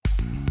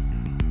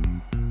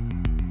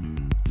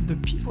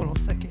the people of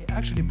sake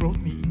actually brought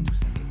me into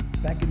sake.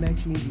 Back in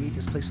 1988,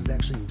 this place was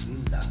actually in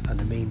Ginza on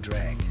the main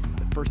drag.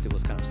 At first it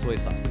was kind of soy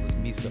sauce, it was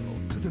miso.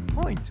 To the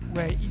point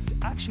where it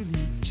actually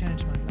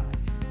changed my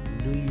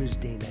life. New Year's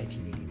Day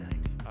 1989.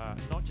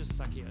 Not just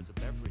sake as a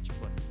beverage,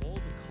 but all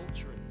the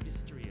culture and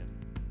history.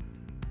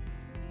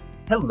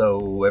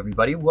 Hello,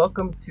 everybody.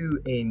 Welcome to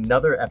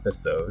another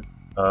episode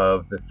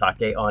of the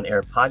Sake on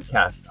Air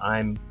podcast.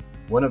 I'm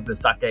one of the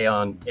Sake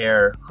on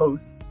Air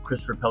hosts,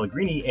 Christopher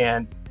Pellegrini,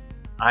 and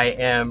I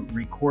am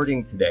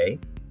recording today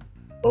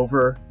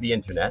over the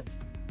internet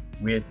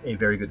with a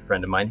very good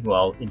friend of mine who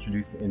I'll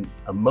introduce in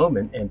a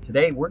moment. And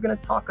today we're going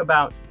to talk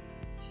about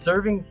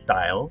serving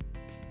styles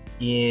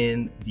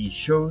in the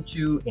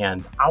shochu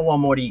and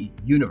awamori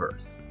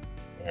universe.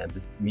 And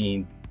this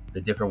means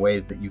the different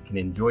ways that you can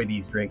enjoy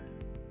these drinks,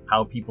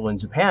 how people in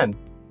Japan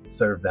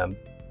serve them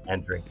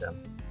and drink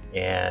them,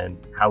 and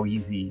how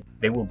easy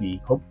they will be,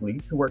 hopefully,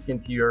 to work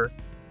into your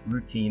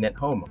routine at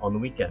home on the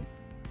weekend.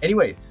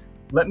 Anyways,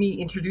 let me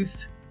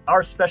introduce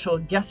our special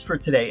guest for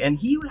today. And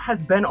he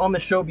has been on the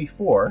show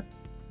before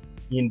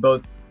in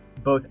both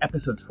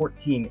episodes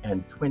 14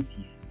 and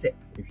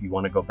 26. If you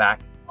want to go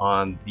back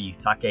on the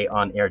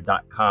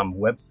sakeonair.com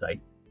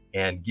website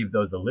and give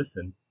those a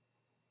listen,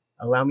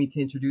 allow me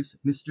to introduce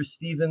Mr.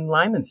 Stephen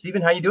Lyman.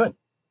 Stephen, how you doing?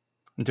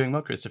 I'm doing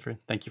well, Christopher.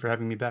 Thank you for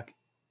having me back.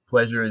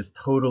 Pleasure is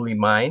totally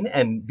mine.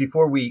 And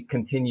before we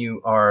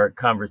continue our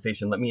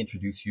conversation, let me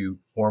introduce you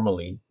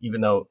formally,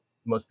 even though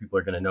most people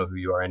are going to know who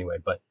you are anyway.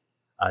 But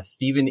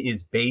Stephen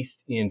is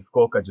based in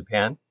Fukuoka,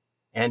 Japan,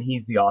 and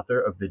he's the author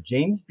of the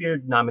James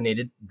Beard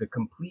nominated The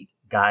Complete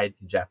Guide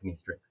to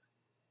Japanese Drinks.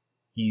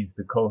 He's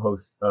the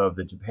co-host of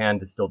the Japan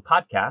Distilled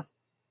podcast,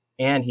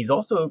 and he's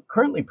also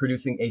currently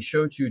producing a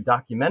shochu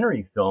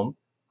documentary film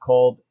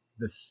called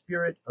The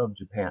Spirit of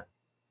Japan.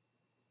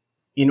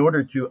 In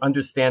order to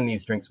understand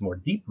these drinks more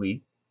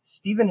deeply,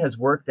 Stephen has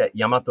worked at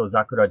Yamato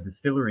Zakura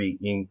Distillery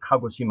in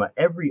Kagoshima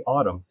every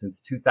autumn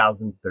since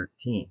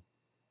 2013.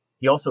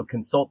 He also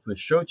consults with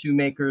shochu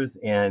makers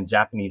and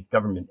Japanese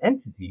government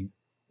entities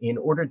in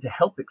order to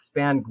help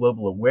expand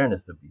global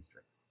awareness of these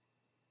drinks.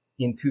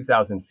 In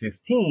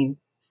 2015,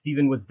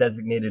 Stephen was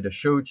designated a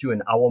shochu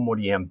and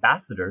awamori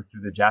ambassador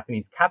through the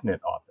Japanese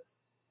Cabinet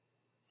Office.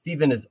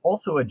 Stephen is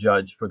also a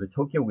judge for the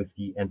Tokyo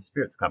Whiskey and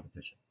Spirits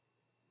Competition.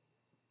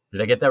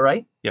 Did I get that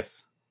right?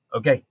 Yes.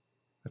 Okay.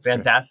 That's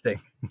fantastic.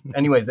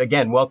 Anyways,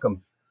 again,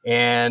 welcome.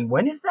 And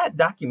when is that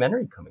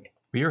documentary coming out?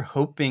 We are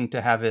hoping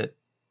to have it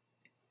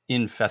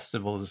in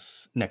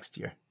festivals next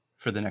year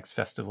for the next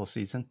festival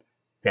season.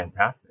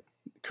 Fantastic.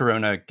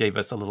 Corona gave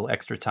us a little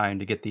extra time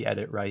to get the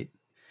edit right.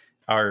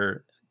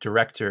 Our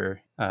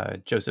director,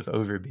 Joseph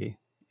Overby,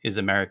 is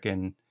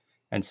American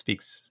and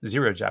speaks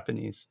zero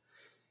Japanese.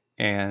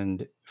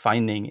 And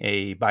finding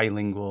a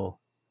bilingual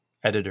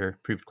editor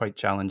proved quite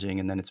challenging.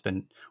 And then it's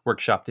been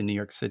workshopped in New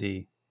York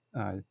City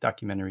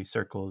documentary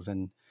circles.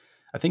 And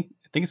I think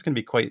it's going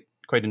to be quite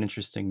an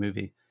interesting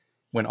movie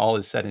when all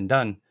is said and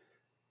done.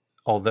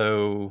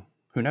 Although,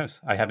 who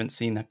knows? I haven't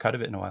seen a cut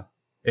of it in a while.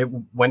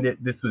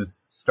 This was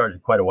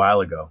started quite a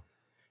while ago.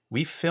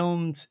 We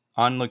filmed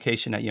on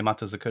location at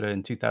Yamato Zakura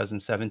in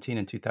 2017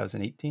 and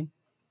 2018.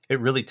 It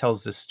really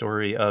tells the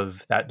story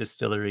of that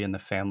distillery and the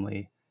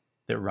family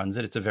that runs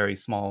it. It's a very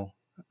small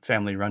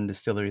family-run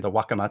distillery, the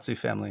Wakamatsu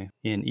family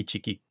in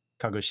Ichiki,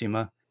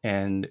 Kagoshima,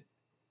 and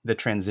the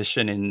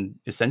transition in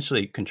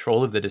essentially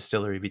control of the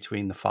distillery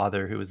between the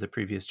father, who was the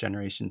previous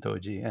generation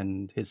Toji,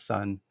 and his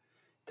son,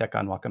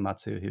 Tekan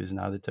Wakamatsu, who is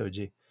now the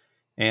Toji.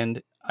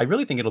 And I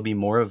really think it'll be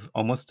more of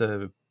almost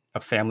a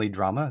family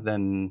drama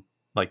than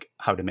like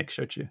how to make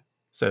shochu.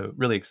 So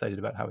really excited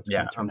about how it's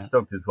going to turn out. I'm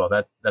stoked as well.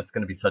 That's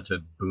going to be such a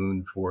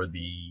boon for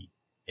the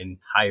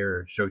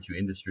entire shochu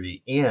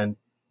industry and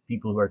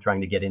people who are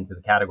trying to get into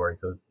the category.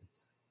 So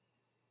it's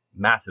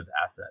a massive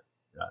asset.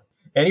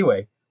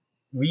 Anyway,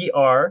 we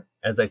are,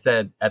 as I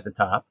said at the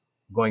top,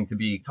 going to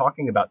be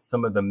talking about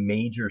some of the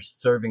major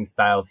serving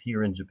styles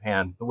here in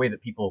Japan, the way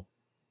that people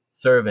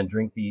serve and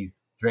drink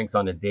these drinks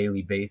on a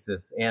daily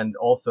basis, and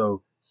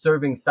also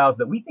serving styles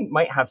that we think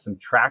might have some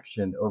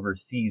traction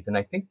overseas. And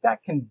I think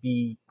that can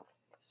be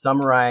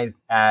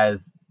summarized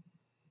as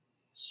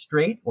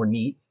straight or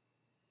neat,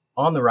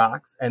 on the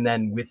rocks, and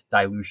then with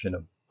dilution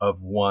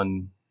of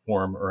one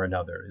form or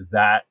another. Is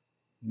that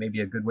maybe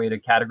a good way to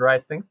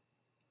categorize things?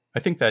 I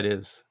think that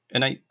is.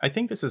 And I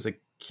think this is a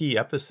key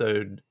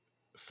episode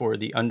for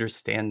the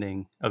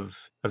understanding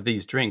of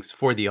these drinks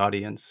for the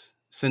audience.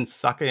 Since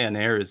Sake on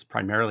Air is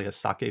primarily a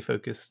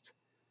sake-focused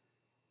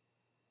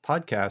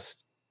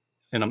podcast,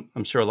 and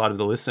I'm sure a lot of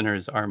the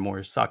listeners are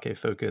more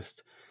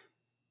sake-focused,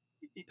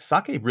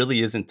 sake really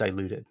isn't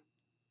diluted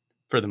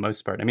for the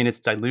most part. I mean, it's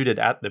diluted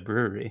at the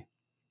brewery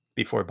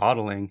before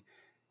bottling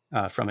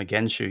from a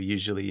genshu,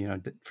 usually,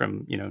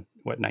 from,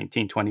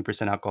 19,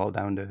 20% alcohol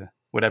down to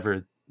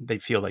whatever they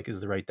feel like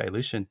is the right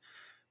dilution.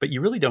 But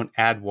you really don't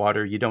add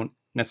water. You don't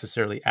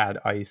necessarily add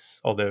ice,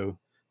 although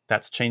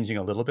that's changing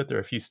a little bit. There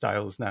are a few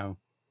styles now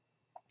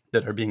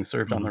that are being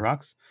served on the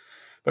rocks.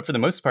 But for the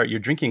most part, you're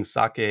drinking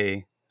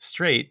sake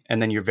straight,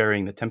 and then you're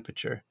varying the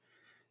temperature.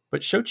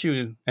 But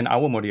shochu and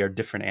awamori are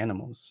different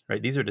animals,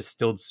 right? These are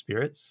distilled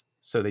spirits,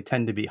 so they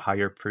tend to be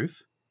higher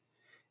proof.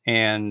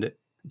 And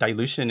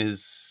dilution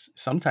is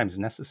sometimes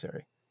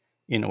necessary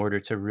in order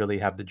to really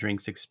have the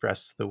drinks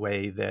express the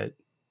way that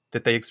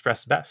they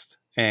express best.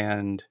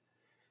 And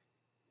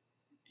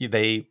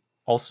they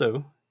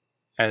also,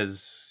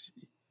 as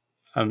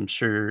I'm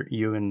sure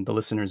you and the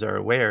listeners are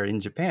aware, in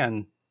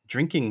Japan,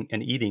 drinking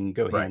and eating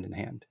go hand in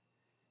hand.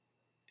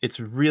 It's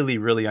really,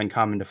 really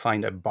uncommon to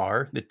find a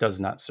bar that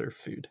does not serve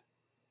food.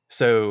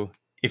 So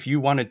if you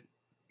want to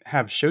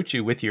have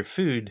shochu with your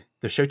food,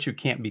 the shochu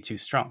can't be too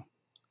strong.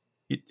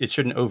 It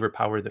shouldn't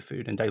overpower the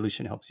food, and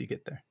dilution helps you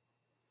get there.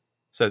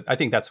 So I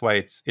think that's why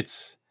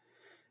it's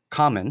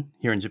common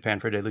here in Japan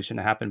for dilution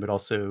to happen, but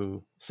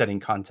also setting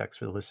context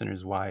for the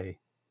listeners why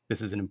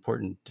this is an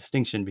important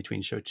distinction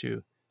between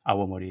shochu,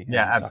 awamori, and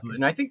Yeah, sake. absolutely.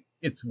 And I think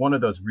it's one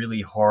of those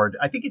really hard,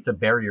 I think it's a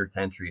barrier to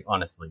entry,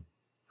 honestly,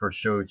 for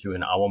shochu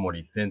and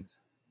awamori,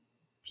 since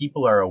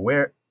people are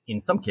aware, in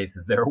some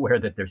cases, they're aware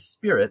that they're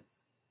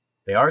spirits,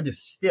 they are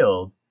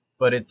distilled,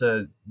 but it's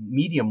a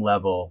medium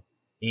level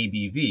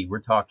ABV. We're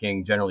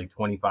talking generally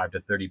 25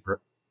 to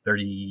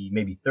 30,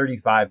 maybe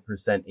 35%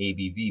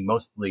 ABV,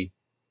 mostly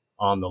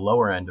on the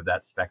lower end of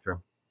that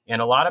spectrum.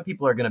 And a lot of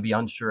people are going to be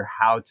unsure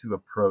how to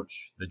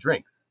approach the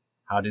drinks.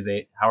 How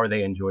are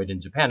they enjoyed in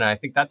Japan? And I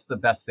think that's the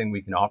best thing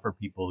we can offer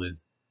people,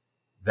 is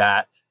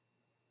that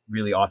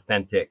really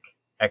authentic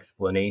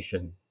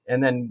explanation.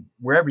 And then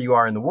wherever you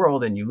are in the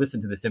world and you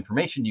listen to this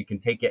information, you can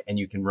take it and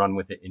you can run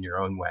with it in your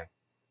own way.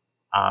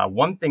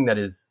 One thing that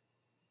is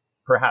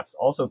perhaps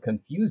also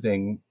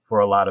confusing for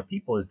a lot of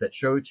people is that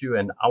shochu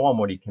and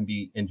awamori can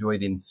be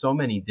enjoyed in so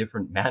many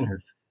different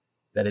manners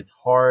that it's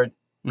hard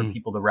for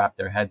people to wrap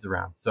their heads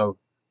around. So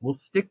we'll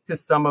stick to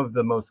some of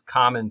the most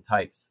common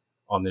types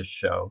on this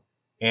show.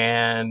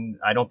 And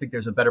I don't think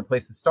there's a better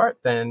place to start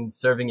than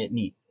serving it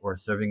neat or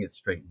serving it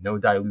straight, no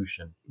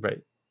dilution.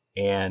 Right.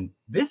 And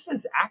this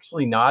is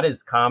actually not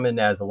as common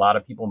as a lot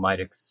of people might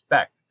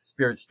expect.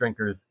 Spirits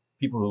drinkers,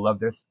 people who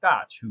love their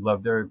scotch, who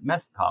love their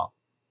mezcal,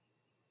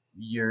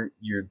 you're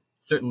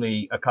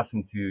certainly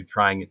accustomed to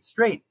trying it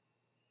straight,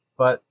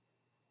 but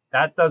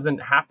that doesn't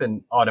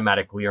happen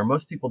automatically, or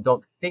most people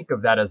don't think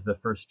of that as the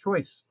first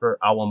choice for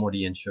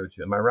awamori and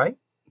shochu. Am I right?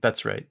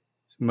 That's right.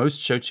 Most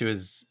shochu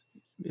is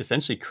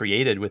essentially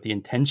created with the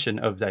intention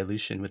of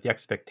dilution, with the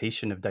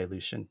expectation of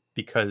dilution,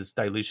 because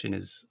dilution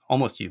is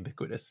almost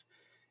ubiquitous.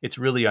 It's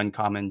really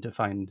uncommon to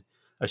find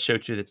a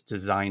shochu that's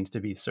designed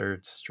to be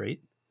served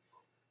straight.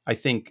 I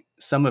think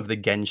some of the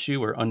genshu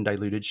or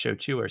undiluted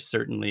shochu are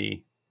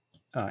certainly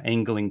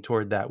angling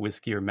toward that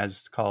whiskey or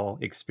mezcal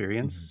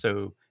experience.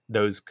 So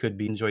those could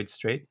be enjoyed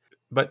straight.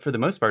 But for the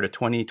most part, a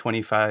 20,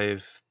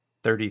 25,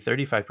 30,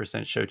 35%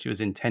 shochu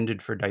is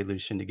intended for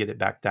dilution to get it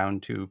back down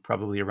to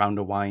probably around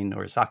a wine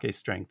or a sake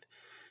strength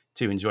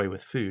to enjoy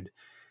with food.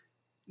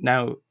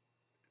 Now,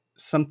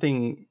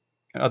 something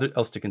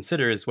else to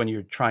consider is when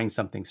you're trying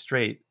something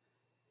straight,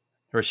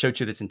 or a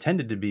shochu that's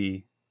intended to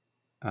be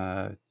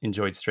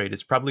enjoyed straight,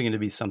 is probably going to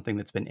be something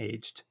that's been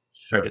aged.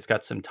 Sure. Right? It's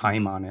got some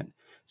time on it.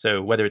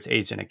 So whether it's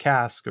aged in a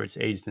cask or it's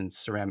aged in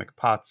ceramic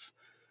pots,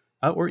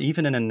 or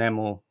even an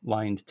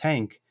enamel-lined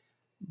tank,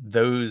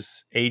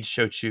 those aged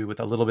shochu with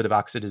a little bit of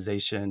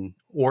oxidization,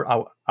 or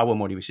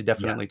awamori, we should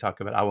definitely talk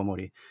about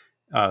awamori.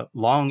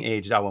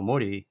 Long-aged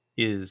awamori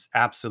is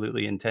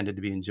absolutely intended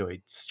to be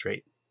enjoyed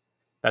straight.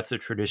 That's the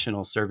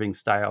traditional serving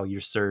style.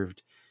 You're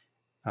served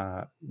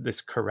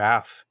this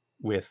carafe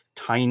with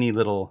tiny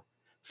little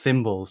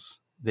thimbles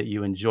that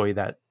you enjoy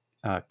that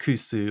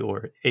kusu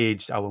or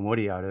aged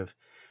awamori out of.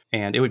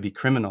 And it would be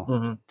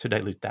criminal to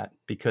dilute that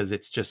because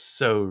it's just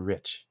so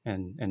rich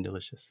and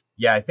delicious.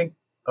 Yeah, I think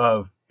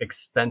of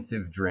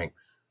expensive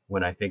drinks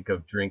when I think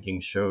of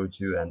drinking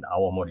shochu and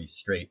awamori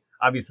straight.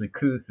 Obviously,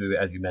 kusu,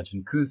 as you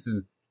mentioned,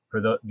 kusu,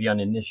 for the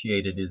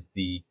uninitiated, is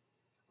the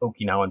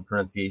Okinawan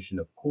pronunciation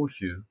of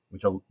koshu,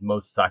 which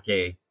most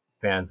sake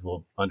fans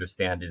will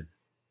understand is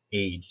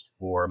aged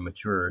or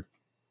matured.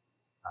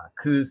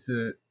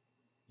 Kusu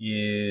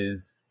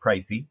is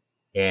pricey,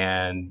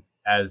 and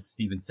as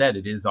Stephen said,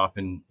 it is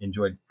often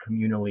enjoyed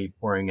communally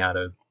pouring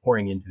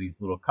into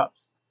these little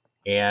cups.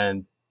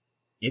 And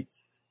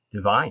it's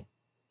divine.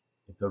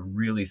 It's a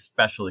really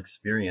special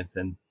experience.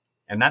 And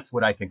that's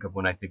what I think of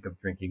when I think of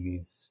drinking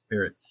these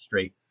spirits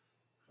straight.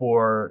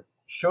 For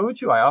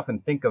shochu, I often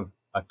think of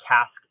a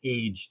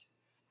cask-aged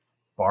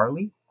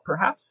barley,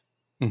 perhaps.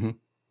 Mm-hmm.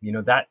 You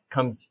know, that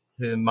comes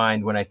to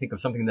mind when I think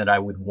of something that I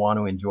would want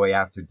to enjoy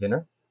after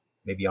dinner,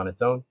 maybe on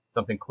its own,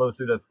 something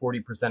closer to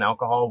 40%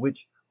 alcohol,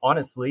 which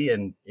honestly,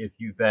 and if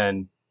you've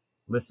been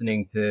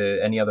listening to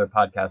any other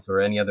podcasts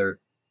or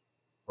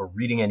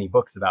reading any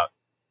books about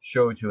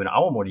shochu and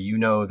awamori, you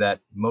know that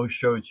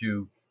most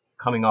shochu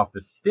coming off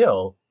the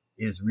still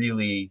is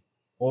really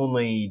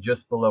only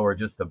just below or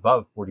just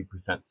above 40%.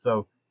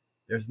 So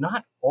there's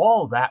not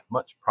all that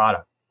much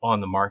product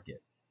on the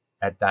market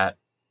at that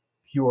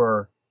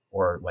pure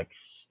or like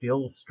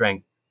still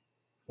strength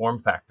form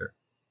factor.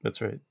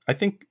 That's right. I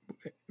think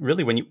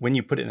really when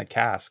you put it in a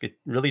cask, it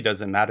really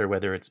doesn't matter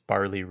whether it's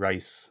barley,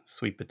 rice,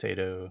 sweet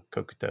potato,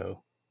 kokuto,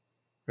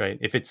 right?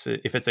 If it's a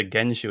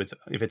genshu,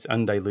 if it's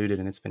undiluted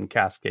and it's been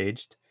cask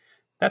aged,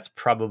 that's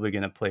probably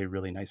going to play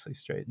really nicely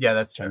straight. Yeah,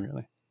 that's true.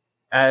 generally.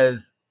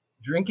 As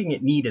drinking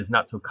it neat is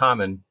not so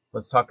common,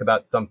 let's talk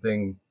about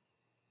something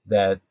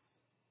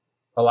that's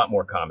a lot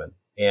more common.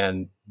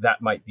 And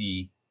that might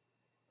be,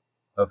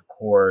 of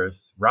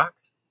course,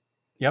 rocks.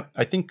 Yep.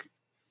 I think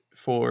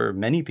for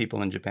many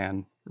people in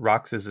Japan,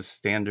 rocks is a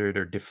standard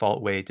or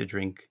default way to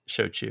drink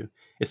shochu,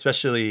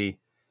 especially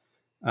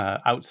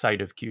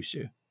outside of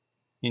Kyushu.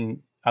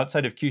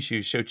 Outside of Kyushu,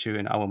 shochu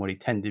and awamori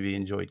tend to be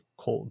enjoyed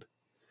cold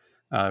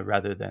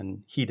rather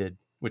than heated,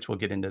 which we'll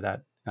get into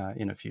that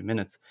in a few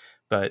minutes.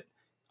 But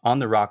on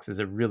the rocks is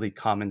a really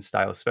common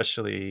style,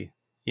 especially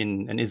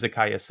in an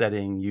izakaya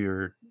setting.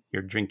 You're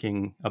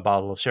drinking a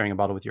bottle, sharing a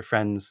bottle with your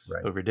friends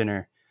over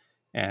dinner,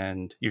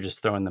 and you're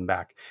just throwing them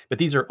back. But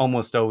these are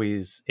almost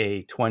always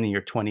a 20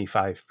 or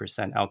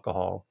 25%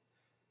 alcohol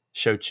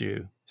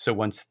shochu. So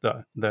once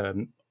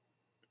the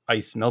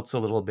ice melts a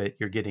little bit,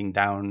 you're getting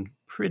down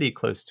pretty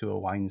close to a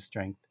wine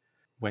strength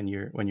when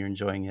you're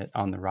enjoying it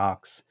on the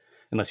rocks,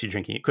 unless you're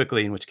drinking it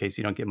quickly, in which case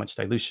you don't get much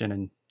dilution,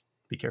 and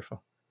be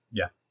careful.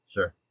 Yeah,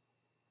 sure.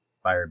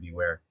 Buyer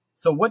beware.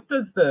 So what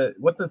does the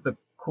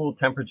cool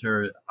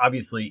temperature,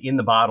 obviously in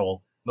the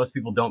bottle, most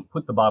people don't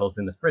put the bottles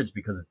in the fridge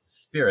because it's a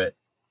spirit.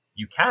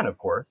 You can, of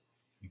course,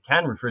 you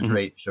can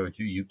refrigerate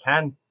shochu, you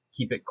can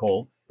keep it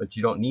cold, but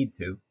you don't need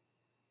to.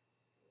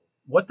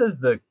 What does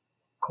the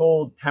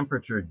cold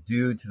temperature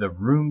do to the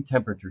room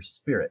temperature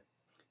spirit?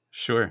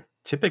 Sure.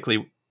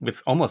 Typically,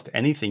 with almost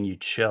anything you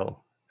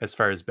chill, as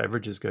far as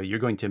beverages go, you're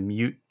going to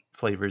mute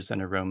flavors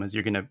and aromas.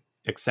 You're going to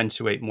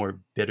accentuate more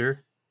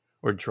bitter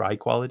or dry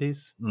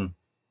qualities.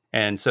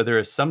 And so there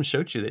are some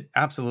shochu that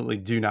absolutely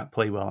do not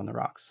play well on the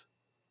rocks.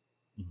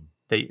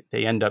 They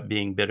end up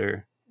being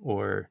bitter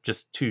or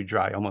just too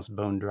dry, almost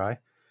bone dry.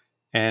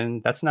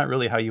 And that's not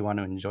really how you want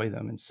to enjoy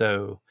them. And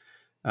so,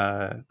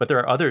 but there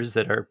are others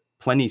that are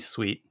plenty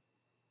sweet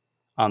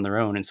on their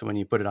own. And so when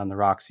you put it on the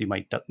rocks, you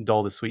might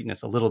dull the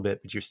sweetness a little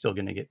bit, but you're still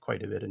going to get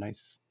quite a bit of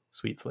nice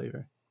sweet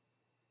flavor.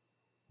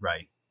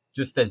 Right.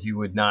 Just as you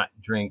would not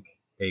drink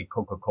a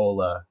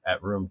Coca-Cola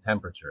at room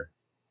temperature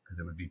because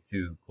it would be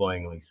too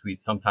cloyingly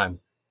sweet.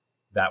 Sometimes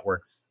that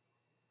works.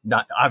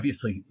 Not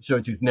obviously,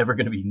 shochu's never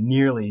going to be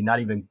nearly, not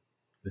even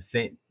the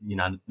same,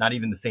 not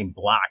even the same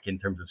block in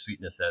terms of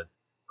sweetness as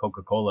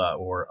Coca-Cola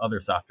or other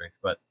soft drinks,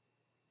 but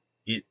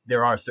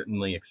there are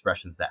certainly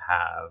expressions that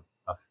have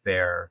a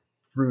fair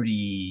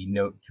fruity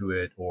note to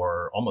it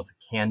or almost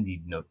a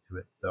candied note to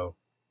it. So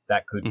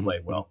that could play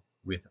well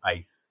with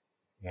ice.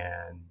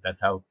 And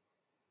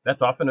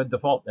that's often a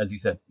default, as you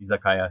said,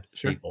 izakaya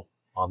staple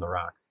on the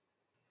rocks.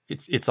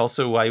 It's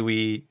also why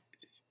we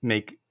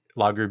make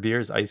lager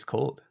beers ice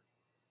cold.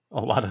 A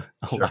lot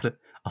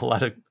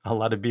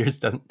of beers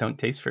don't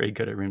taste very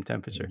good at room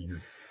temperature.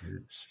 You're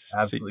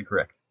absolutely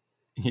correct.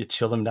 You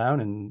chill them down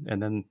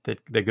and then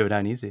they go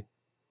down easy.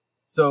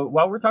 So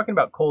while we're talking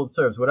about cold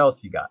serves, what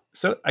else you got?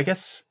 So I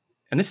guess,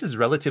 and this is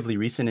relatively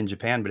recent in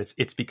Japan, but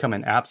it's become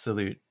an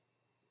absolute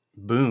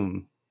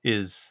boom,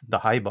 is the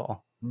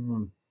highball.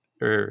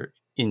 Or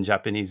in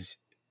Japanese,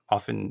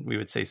 often we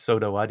would say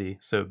soda wari,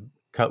 so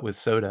cut with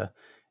soda.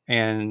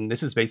 And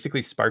this is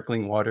basically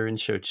sparkling water and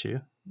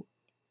shochu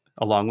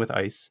along with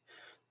ice.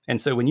 And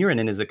so when you're in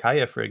an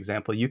izakaya, for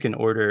example, you can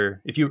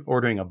order, if you're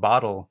ordering a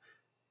bottle,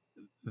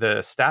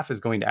 the staff is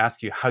going to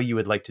ask you how you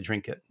would like to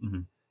drink it.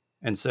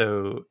 And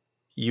so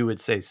you would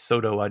say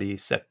soda wari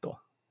setto,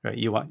 right?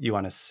 You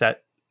want a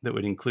set that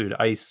would include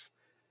ice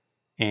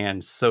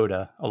and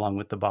soda along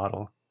with the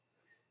bottle.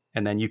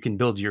 And then you can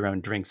build your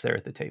own drinks there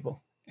at the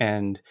table.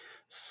 And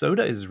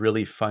soda is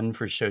really fun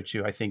for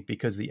shochu, I think,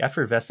 because the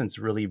effervescence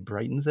really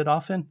brightens it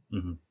often.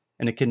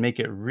 And it can make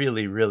it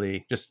really,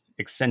 really just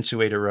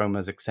accentuate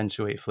aromas,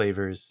 accentuate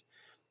flavors.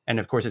 And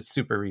of course, it's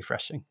super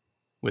refreshing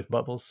with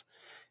bubbles.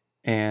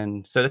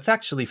 And so that's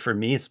actually, for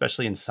me,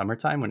 especially in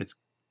summertime when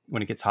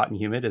it gets hot and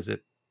humid as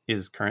it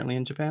is currently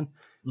in Japan,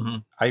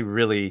 I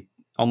really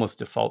almost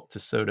default to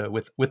soda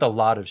with a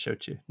lot of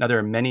shochu. Now, there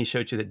are many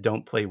shochu that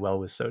don't play well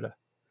with soda.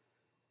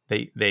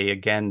 They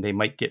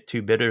might get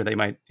too bitter.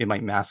 It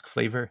might mask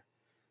flavor.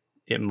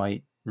 It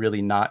might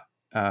really not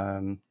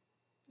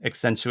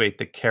accentuate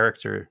the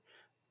character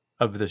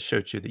of the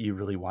shochu that you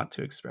really want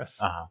to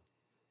express.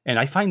 And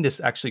I find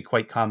this actually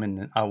quite common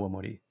in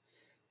awamori.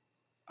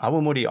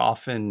 Awamori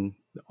often,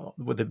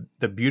 with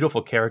the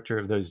beautiful character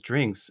of those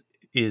drinks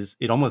is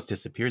it almost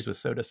disappears with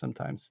soda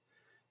sometimes.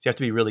 So you have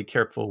to be really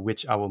careful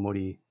which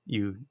awamori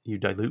you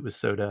dilute with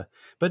soda.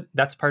 But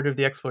that's part of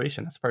the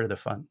exploration. That's part of the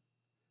fun.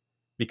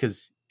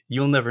 Because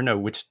you'll never know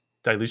which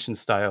dilution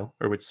style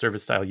or which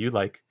service style you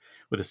like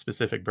with a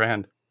specific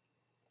brand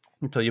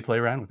until you play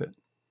around with it.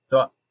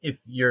 So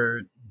if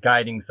you're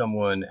guiding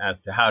someone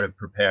as to how to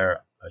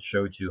prepare a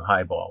shochu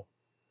highball,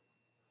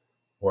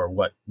 or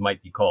what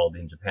might be called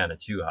in Japan a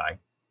chuhai,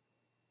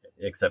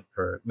 except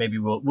for maybe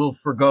we'll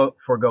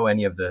forgo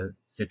any of the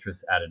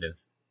citrus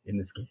additives. in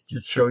this case,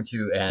 just Sure.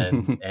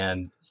 shochu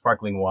and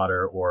sparkling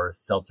water or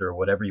seltzer,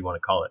 whatever you want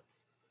to call it,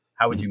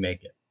 how would you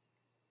make it?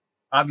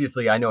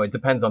 Obviously, I know it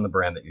depends on the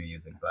brand that you're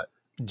using, but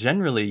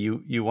Generally,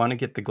 you want to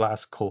get the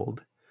glass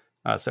cold.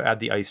 So add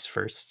the ice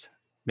first,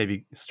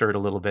 maybe stir it a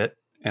little bit.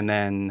 And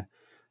then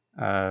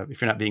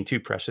if you're not being too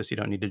precious, you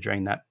don't need to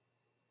drain that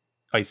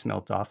ice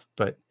melt off.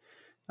 But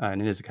in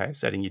an izakaya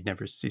setting, you'd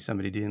never see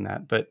somebody doing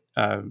that. But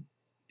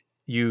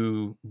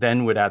you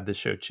then would add the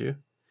shochu.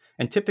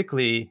 And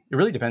typically, it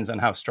really depends on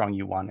how strong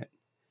you want it.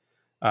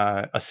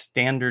 A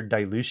standard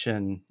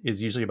dilution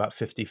is usually about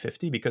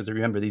 50-50 because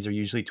remember, these are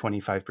usually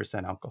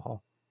 25%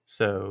 alcohol.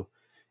 So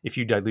if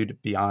you dilute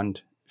it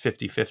beyond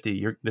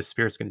 50-50, the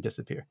spirit's going to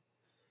disappear.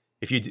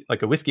 If you do,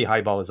 like a whiskey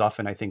highball is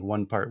often, I think,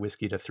 1 part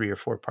whiskey to 3 or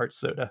 4 parts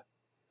soda,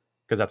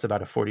 because that's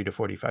about a 40 to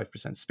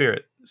 45%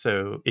 spirit.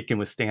 So it can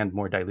withstand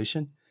more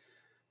dilution.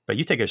 But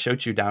you take a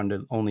shochu down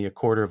to only a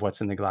quarter of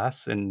what's in the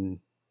glass, and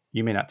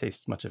you may not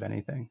taste much of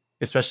anything,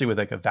 especially with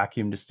like a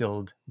vacuum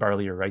distilled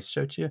barley or rice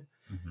shochu.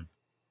 Mhm.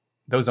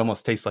 Those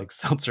almost taste like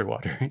seltzer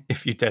water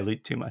if you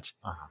dilute too much.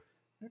 Uh-huh.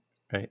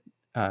 Right.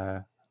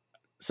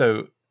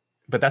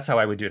 But that's how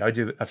I would do it. I would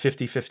do a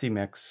 50-50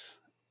 mix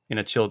in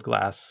a chilled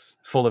glass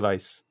full of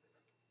ice,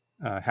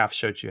 half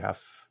shochu,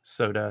 half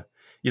soda.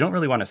 You don't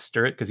really want to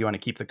stir it because you want to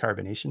keep the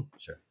carbonation.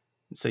 Sure.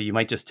 So you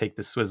might just take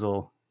the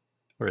swizzle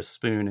or a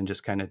spoon and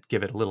just kind of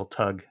give it a little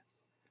tug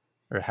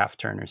or a half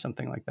turn or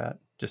something like that,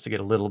 just to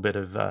get a little bit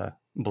of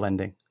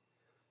blending.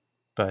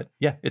 But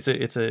yeah, it's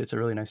a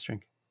really nice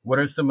drink. What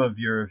are some of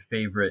your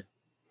favorite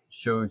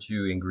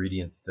shochu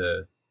ingredients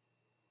to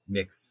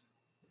mix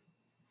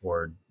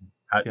or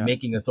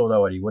making a soda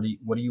wari? What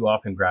do you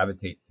often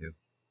gravitate to?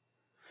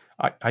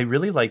 I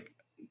really like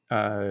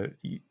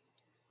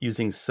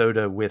using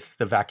soda with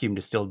the vacuum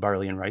distilled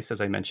barley and rice, as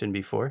I mentioned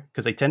before,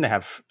 because they tend to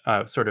have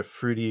sort of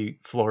fruity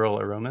floral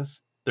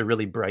aromas. They're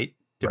really bright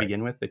to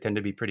begin with. They tend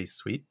to be pretty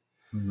sweet.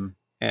 Mm-hmm.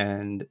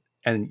 And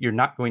you're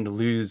not going to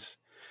lose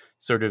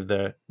sort of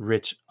the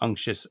rich,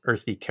 unctuous,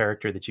 earthy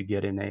character that you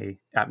get in a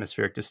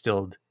atmospheric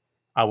distilled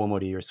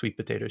awamori or sweet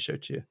potato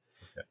shochu.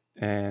 Okay.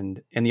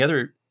 And the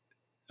other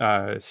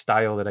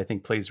style that I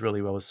think plays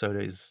really well with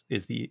soda is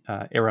the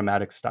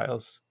aromatic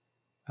styles.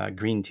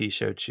 Green tea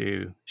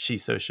shochu,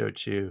 shiso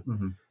shochu.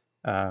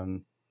 Mm-hmm.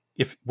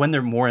 When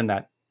they're more in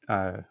that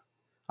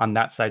on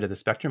that side of the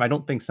spectrum, I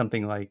don't think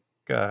something like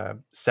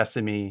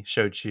sesame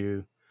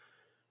shochu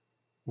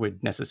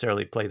would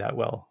necessarily play that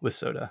well with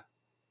soda.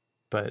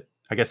 But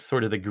I guess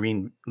sort of the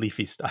green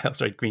leafy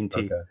styles, right? Green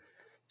tea, Okay.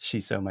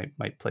 shiso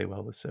might play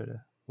well with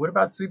soda. What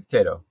about sweet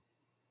potato?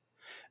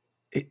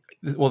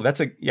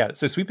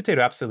 So sweet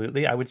potato,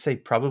 absolutely. I would say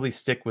probably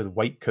stick with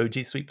white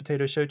koji sweet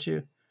potato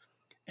shochu,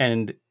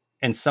 and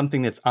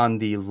something that's on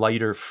the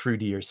lighter,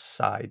 fruitier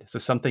side. So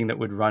something that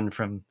would run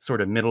from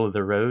sort of middle of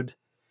the road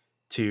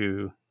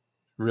to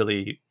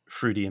really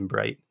fruity and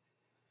bright.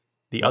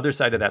 The other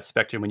side of that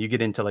spectrum, when you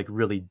get into like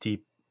really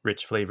deep,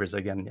 rich flavors,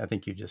 again, I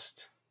think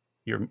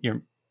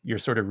you're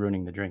sort of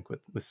ruining the drink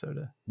with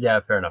soda.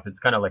 Yeah, fair enough. It's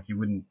kind of like you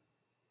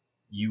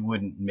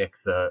wouldn't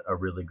mix a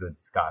really good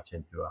scotch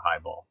into a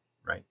highball,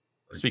 right?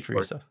 Speak for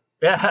yourself.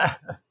 Yeah.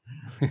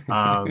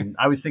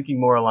 I was thinking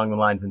more along the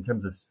lines in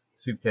terms of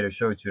sweet potato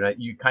shochu, and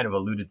you kind of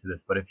alluded to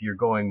this, but if you're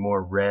going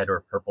more red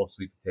or purple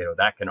sweet potato,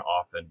 that can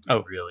often be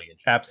really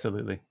interesting.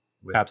 Absolutely.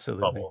 With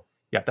Absolutely. bubbles.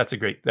 Yeah, that's a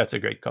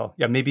great call.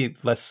 Yeah, maybe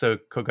less so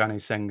Kogane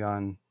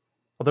Sengan.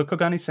 Although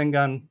Kogane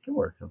Sengan It can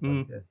work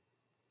sometimes, yeah.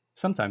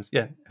 Sometimes,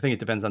 yeah. I think it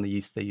depends on the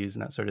yeast they use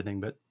and that sort of thing,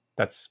 but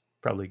that's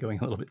probably going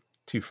a little bit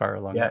too far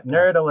along. Yeah,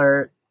 nerd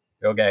alert.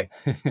 Okay.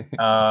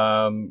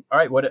 All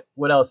right,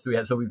 what else do we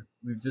have? So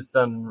we've just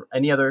done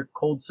any other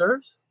cold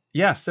serves?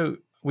 Yeah, so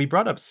we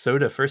brought up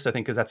soda first, I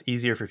think, because that's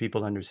easier for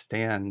people to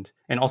understand,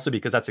 and also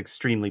because that's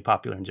extremely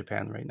popular in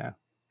Japan right now.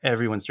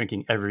 Everyone's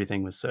drinking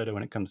everything with soda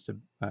when it comes to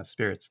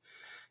spirits,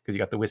 because you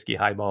got the whiskey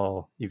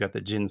highball, you've got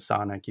the gin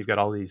sonic, you've got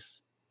all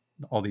these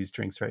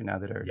drinks right now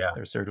that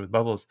are served with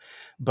bubbles.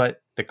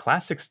 But the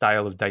classic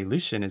style of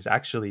dilution is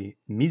actually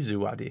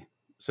mizuwari.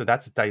 So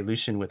that's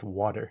dilution with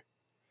water.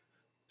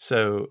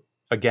 So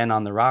again,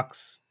 on the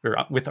rocks or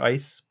with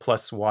ice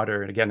plus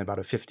water, and again, about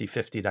a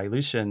 50-50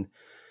 dilution.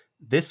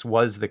 This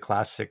was the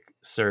classic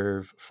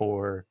serve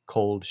for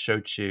cold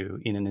shochu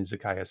in an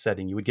izakaya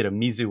setting. You would get a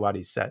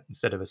mizuwari set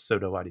instead of a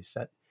sodawari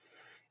set.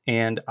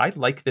 And I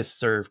like this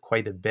serve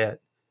quite a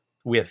bit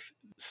with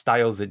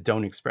styles that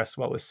don't express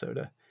well with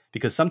soda,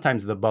 because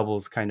sometimes the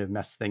bubbles kind of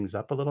mess things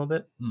up a little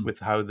bit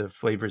with how the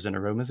flavors and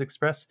aromas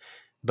express,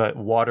 but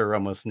water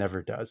almost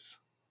never does.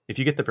 If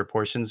you get the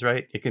proportions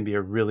right, it can be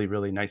a really,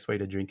 really nice way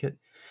to drink it.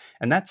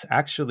 And that's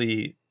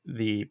actually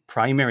the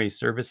primary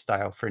service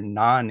style for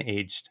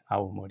non-aged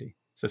awamori.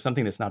 So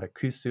something that's not a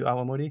kusu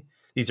awamori.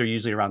 These are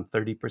usually around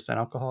 30%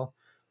 alcohol.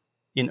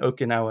 In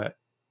Okinawa,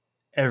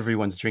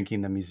 everyone's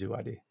drinking the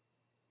mizuwari.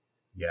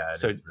 Yeah,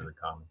 it's really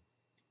common.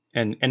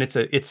 And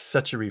it's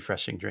such a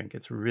refreshing drink.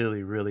 It's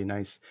really, really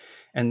nice.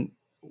 And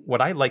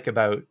what I like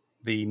about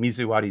the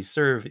mizuwari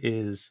serve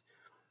is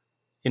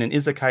in an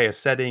izakaya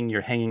setting, you're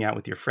hanging out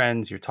with your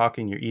friends, you're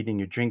talking, you're eating,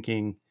 you're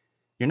drinking,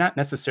 you're not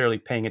necessarily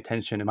paying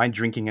attention. Am I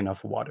drinking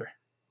enough water?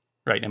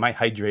 Right? Am I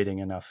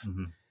hydrating enough?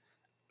 Mm-hmm.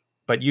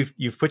 But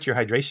you've put your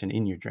hydration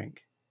in your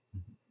drink.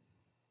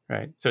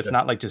 Right? So it's Sure.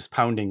 not like just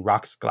pounding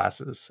rocks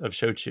glasses of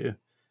shochu.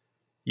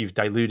 You've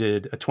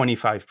diluted a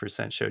 25%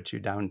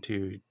 shochu down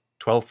to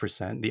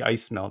 12%. The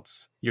ice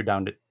melts, you're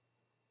down to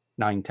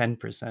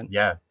 9-10%.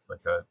 Yeah, it's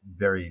like a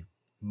very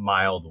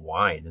mild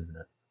wine, isn't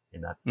it?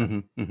 In that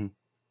sense. Mm-hmm, mm-hmm.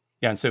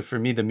 Yeah, and so for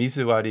me, the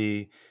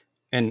mizuwari,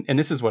 and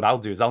this is what I'll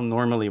do, is I'll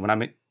normally, when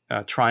I'm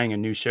trying a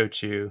new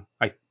shochu,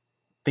 I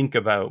think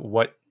about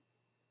what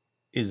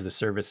is the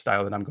service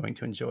style that I'm going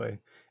to enjoy.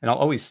 And I'll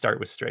always start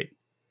with straight.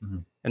 Mm-hmm.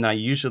 And I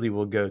usually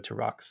will go to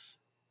rocks.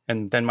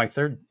 And then my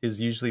third is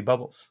usually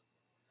bubbles.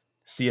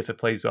 See if it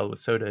plays well with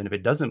soda. And if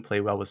it doesn't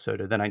play well with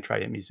soda, then I try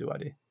a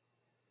mizuwari.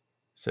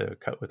 So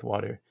cut with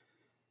water.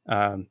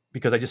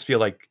 Because I just feel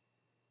like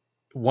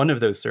one of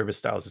those service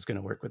styles is going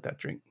to work with that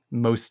drink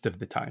most of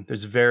the time.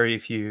 There's very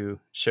few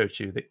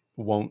shochu that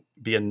won't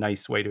be a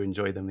nice way to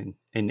enjoy them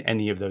in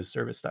any of those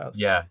service styles.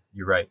 Yeah,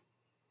 you're right.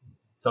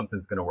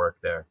 Something's going to work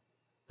there.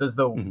 Does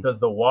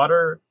the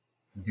water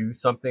do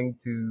something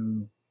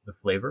to the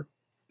flavor?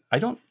 I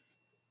don't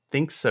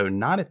think so.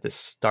 Not at the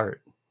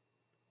start.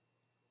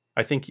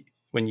 I think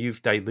when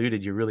you've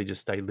diluted, you're really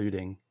just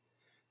diluting.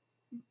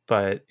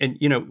 But, and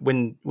you know,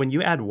 when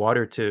you add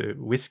water to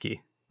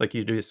whiskey, like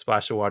you do a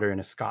splash of water in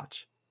a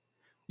scotch,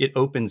 it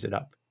opens it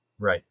up.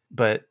 Right.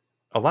 But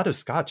a lot of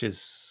scotch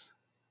is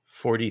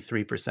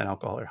 43%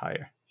 alcohol or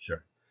higher.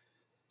 Sure.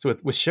 So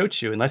with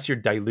shochu, unless you're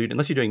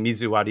doing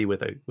mizuwari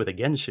with a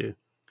genshu,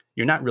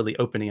 you're not really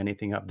opening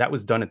anything up. That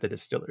was done at the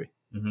distillery.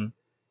 Mm-hmm.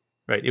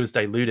 Right? It was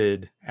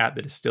diluted at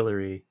the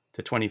distillery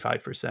to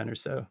 25% or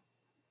so.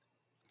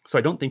 So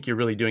I don't think you're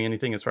really doing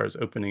anything as far as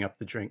opening up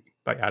the drink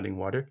by adding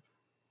water.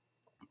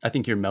 I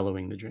think you're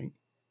mellowing the drink.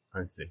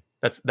 I see.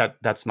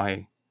 That's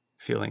my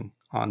feeling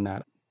on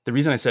that. The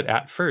reason I said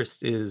at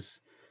first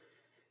is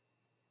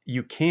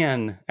you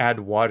can add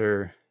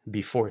water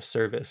before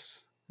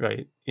service,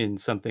 right? In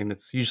something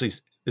this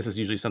is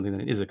usually something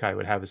that an izakaya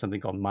would have, is something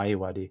called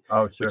maiwari,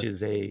 Oh, sure. which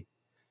is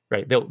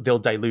right. They'll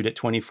dilute it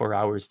 24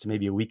 hours to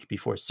maybe a week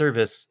before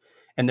service.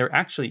 And there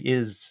actually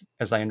is,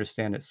 as I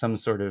understand it, some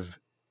sort of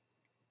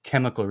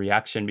chemical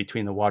reaction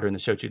between the water and the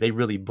shochu. They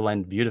really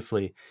blend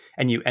beautifully,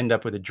 and you end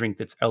up with a drink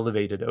that's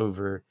elevated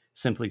over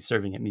simply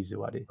serving it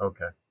mizuwari.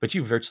 Okay. But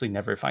you virtually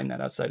never find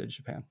that outside of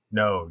Japan.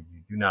 No,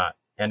 you do not.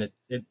 And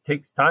it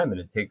takes time, and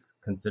it takes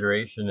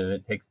consideration, and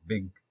it takes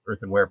big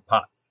earthenware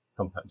pots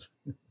sometimes.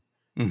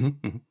 Mm-hmm,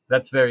 mm-hmm.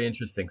 That's very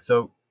interesting.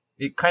 So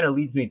it kind of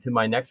leads me to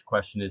my next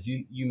question is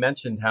you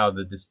mentioned how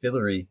the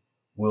distillery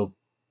will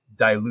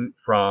dilute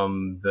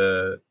from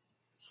the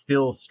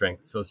still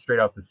strength. So straight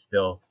off the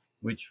still,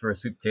 which for a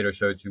sweet potato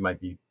shochu might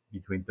be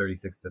between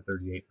 36 to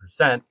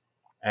 38%.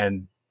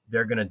 And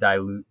they're going to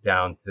dilute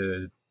down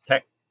to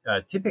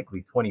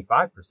typically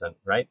 25%,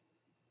 right?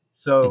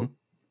 So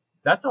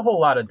that's a whole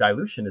lot of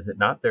dilution, is it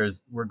not?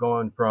 We're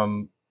going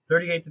from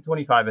 38 to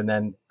 25, and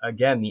then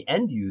again, the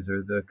end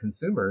user, the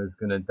consumer, is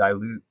going to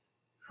dilute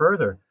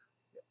further.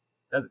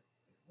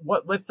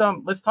 Let's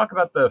talk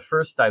about the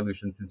first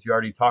dilution, since you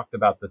already talked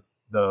about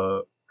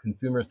the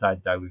consumer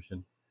side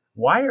dilution.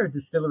 Why are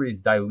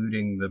distilleries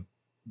diluting the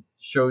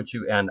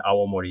shochu and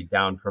awamori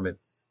down from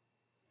its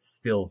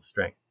still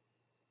strength?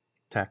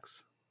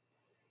 Tax.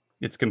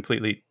 It's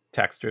completely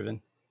tax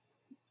driven.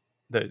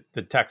 The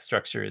tax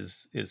structure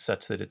is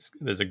such that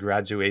there's a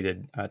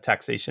graduated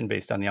taxation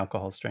based on the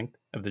alcohol strength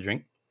of the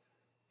drink,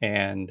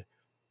 and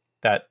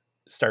that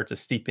starts a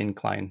steep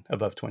incline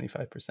above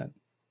 25%.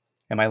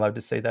 Am I allowed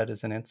to say that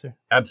as an answer?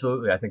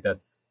 Absolutely. I think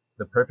that's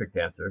the perfect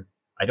answer.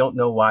 I don't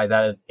know why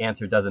that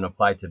answer doesn't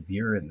apply to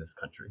beer in this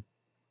country.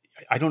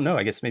 I don't know.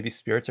 I guess maybe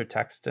spirits are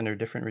taxed under a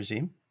different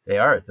regime. They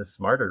are. It's a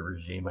smarter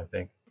regime, I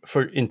think.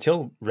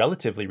 Until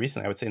relatively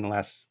recently, I would say in the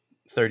last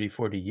 30,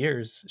 40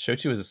 years,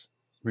 shochu was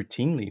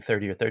routinely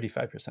 30 or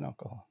 35%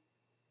 alcohol.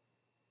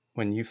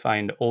 When you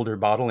find older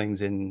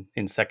bottlings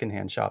in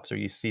secondhand shops, or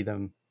you see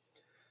them,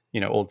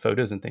 old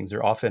photos and things,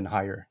 they're often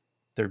higher.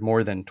 They're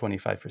more than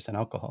 25%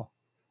 alcohol.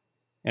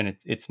 And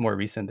it's more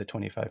recent that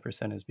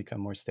 25% has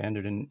become more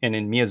standard. And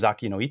in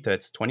Miyazaki no Ita,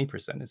 it's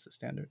 20% is the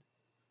standard.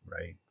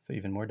 Right. So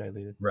even more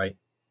diluted. Right.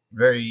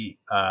 Very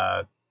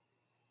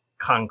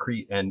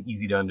concrete and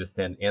easy to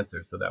understand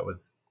answer. So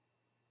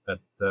I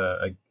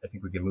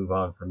think we can move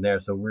on from there.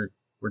 So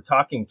we're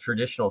talking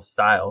traditional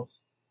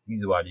styles,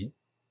 mizuwari.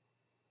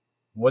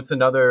 What's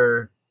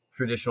another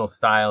traditional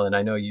style? And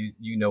I know you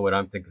know what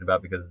I'm thinking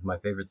about because it's my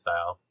favorite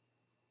style.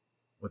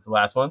 What's the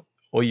last one?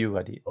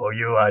 Oyuwari.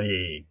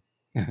 Oyuwari.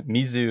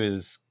 Mizu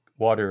is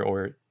water,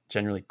 or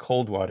generally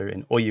cold water,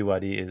 and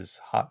oyuwari is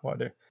hot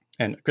water.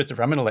 And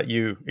Christopher, I'm going to let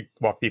you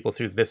walk people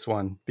through this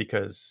one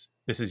because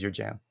this is your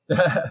jam.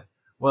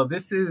 Well,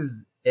 this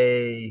is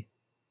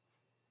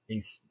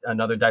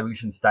another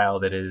dilution style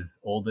that is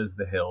old as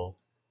the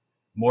hills.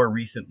 More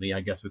recently,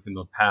 I guess within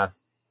the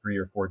past 3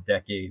 or 4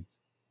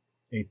 decades,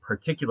 a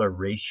particular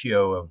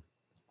ratio of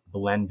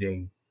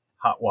blending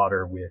hot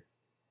water with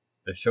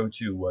the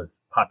shochu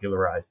was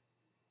popularized.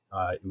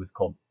 It was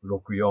called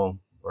rokuyon,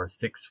 or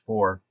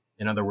 6-4.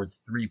 In other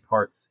words, 3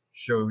 parts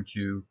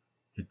shochu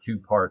to 2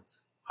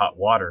 parts hot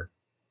water,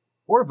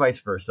 or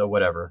vice versa,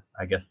 whatever.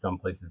 I guess some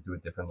places do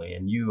it differently.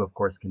 And you, of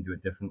course, can do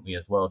it differently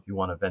as well if you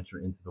want to venture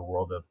into the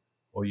world of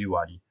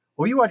oyuwari.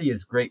 Oyuwari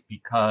is great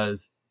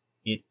because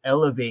it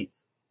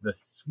elevates the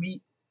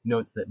sweet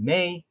notes that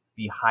may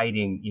be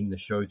hiding in the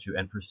shochu.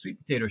 And for sweet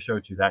potato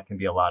shochu, that can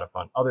be a lot of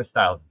fun. Other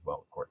styles as well,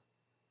 of course.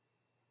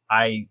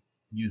 I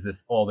use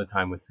this all the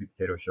time with sweet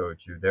potato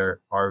shochu.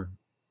 There are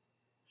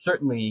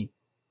certainly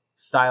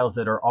styles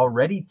that are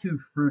already too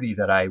fruity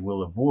that I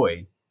will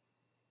avoid,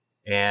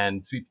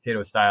 and sweet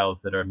potato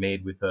styles that are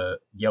made with a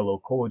yellow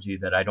koji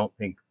that I don't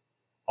think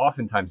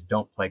oftentimes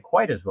don't play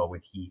quite as well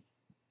with heat.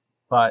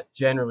 But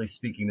generally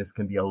speaking, this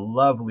can be a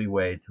lovely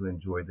way to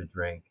enjoy the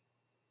drink.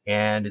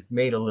 And it's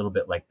made a little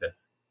bit like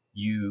this.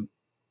 You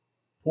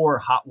pour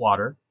hot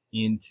water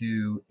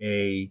into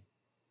a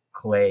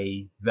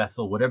clay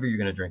vessel, whatever you're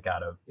going to drink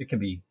out of. It can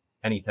be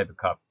any type of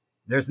cup.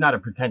 There's not a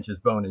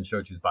pretentious bone in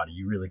shochu's body.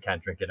 You really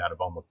can't drink it out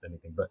of almost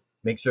anything. But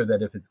make sure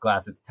that if it's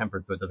glass, it's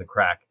tempered so it doesn't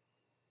crack.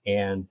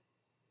 And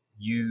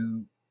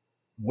you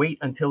wait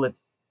until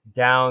it's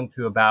down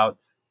to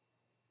about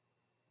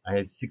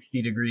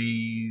 60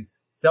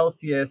 degrees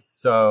Celsius.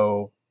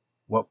 So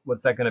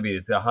what's that going to be?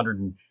 It's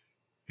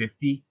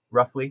 150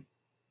 roughly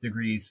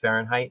degrees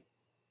Fahrenheit.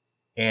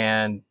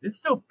 And it's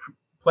still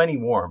plenty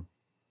warm.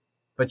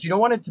 But you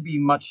don't want it to be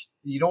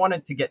you don't want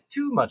it to get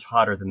too much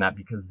hotter than that,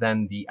 because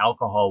then the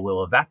alcohol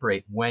will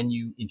evaporate when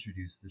you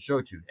introduce the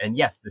shochu. And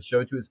yes, the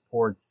shochu is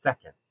poured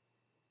second.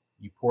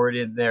 You pour it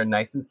in there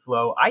nice and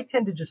slow. I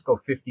tend to just go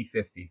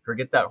 50-50.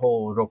 Forget that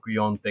whole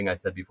rokuyon thing I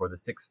said before, the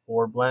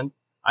 6-4 blend.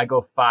 I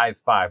go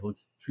 5-5.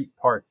 Let's treat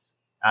parts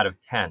out of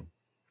 10.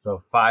 So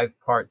 5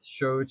 parts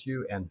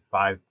shochu and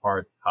 5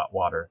 parts hot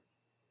water.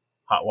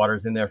 Hot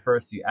water's in there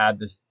first. You add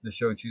the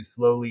shochu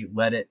slowly,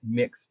 let it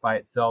mix by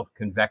itself.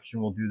 Convection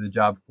will do the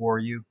job for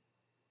you.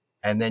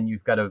 And then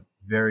you've got a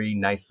very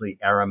nicely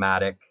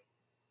aromatic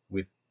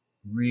with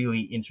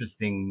really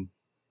interesting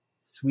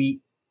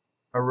sweet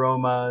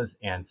aromas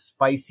and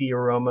spicy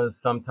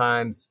aromas,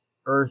 sometimes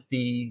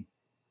earthy,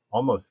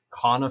 almost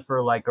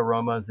conifer-like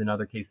aromas in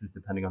other cases,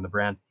 depending on the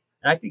brand.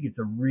 And I think it's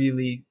a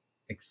really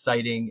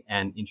exciting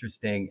and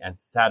interesting and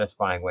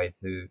satisfying way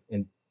to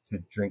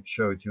drink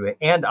shochu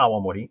and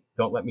awamori.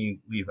 Don't let me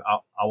leave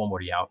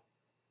awamori out.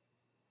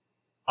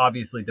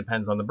 Obviously,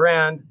 depends on the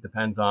brand,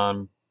 depends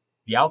on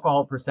the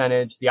alcohol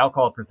percentage. The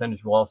alcohol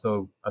percentage will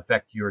also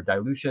affect your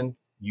dilution.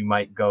 You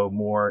might go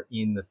more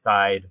in the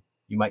side.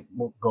 You might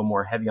go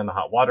more heavy on the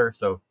hot water.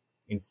 So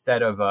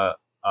instead of a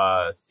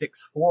 6-4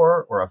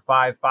 or a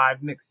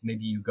 5-5 mix,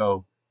 maybe you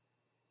go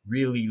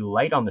really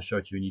light on the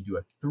shochu and you do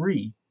a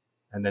 3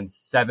 and then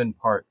 7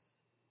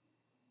 parts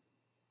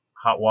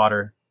hot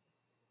water.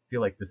 I feel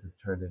like this has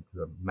turned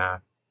into a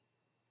math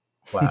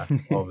class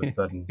all of a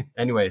sudden.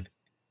 Anyways,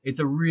 it's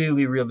a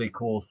really, really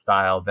cool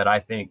style that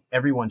I think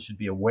everyone should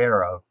be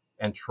aware of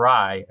and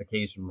try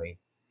occasionally,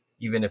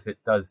 even if it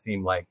does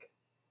seem like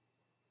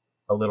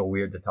a little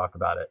weird to talk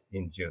about it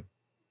in June.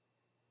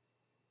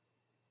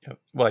 Yeah.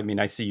 Well, I mean,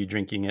 I see you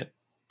drinking it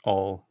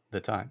all the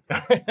time.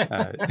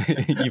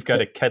 You've got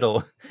a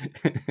kettle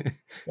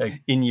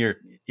in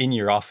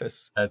your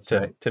office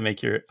to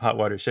make your hot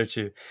water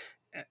shochu.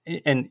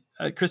 And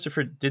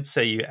Christopher did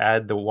say you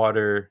add the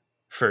water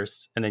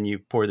first and then you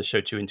pour the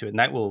shochu into it, and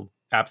that will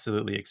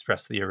absolutely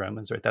express the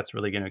aromas, right? That's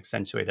really going to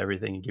accentuate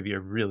everything and give you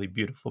a really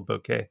beautiful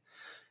bouquet.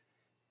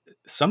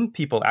 Some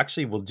people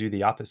actually will do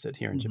the opposite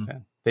here in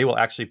Japan. They will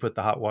actually put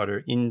the hot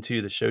water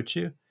into the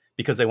shochu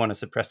because they want to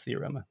suppress the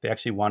aroma. They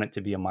actually want it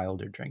to be a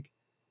milder drink,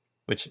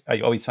 which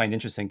I always find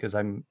interesting because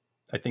I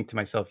think to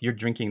myself, you're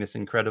drinking this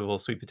incredible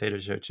sweet potato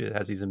shochu that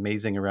has these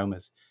amazing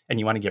aromas and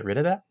you want to get rid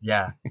of that?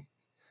 Yeah.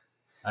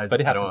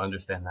 But I don't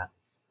understand that.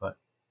 But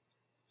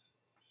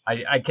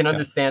I can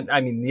understand.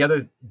 I mean, the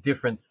other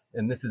difference,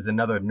 and this is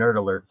another nerd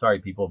alert, sorry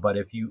people, but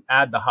if you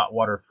add the hot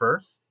water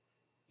first,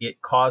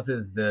 it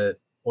causes the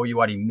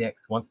oyuwari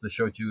mix, once the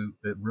shochu,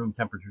 the room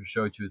temperature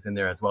shochu is in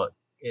there as well,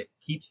 it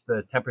keeps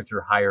the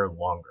temperature higher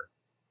longer.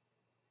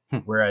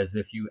 Whereas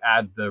if you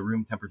add the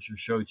room temperature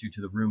shochu to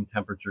the room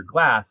temperature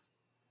glass,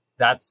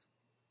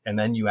 and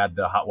then you add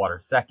the hot water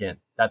second,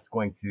 that's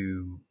going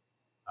to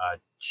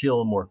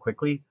chill more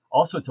quickly.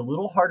 Also, it's a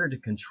little harder to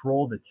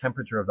control the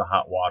temperature of the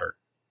hot water.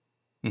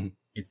 Mm-hmm.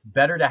 It's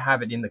better to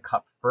have it in the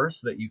cup first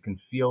so that you can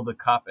feel the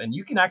cup, and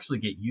you can actually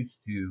get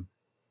used to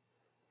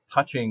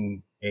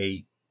touching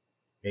a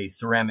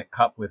ceramic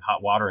cup with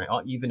hot water,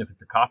 and even if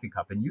it's a coffee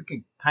cup, and you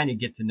can kind of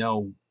get to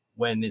know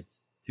when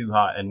it's too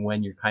hot and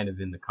when you're kind of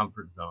in the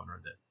comfort zone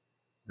or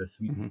the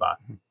sweet spot.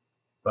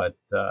 But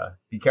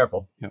be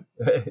careful. Yep.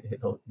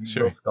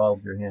 You'll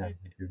scald your hand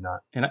if you're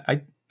not. And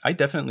I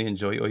definitely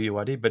enjoy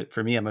oyuwari, but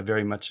for me, I'm a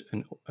very much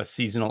a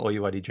seasonal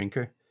oyuwari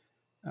drinker.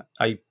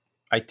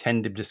 I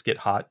tend to just get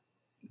hot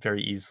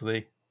very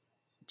easily,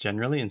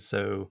 generally, and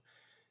so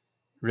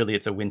really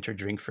it's a winter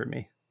drink for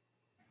me.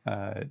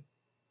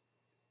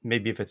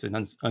 Maybe if it's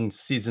an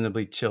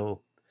unseasonably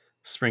chill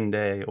spring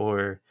day,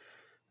 or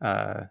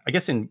I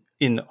guess in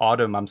in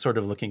autumn, I'm sort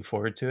of looking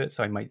forwad to it.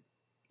 So I might,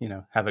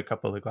 have a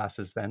couple of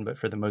glasses then. But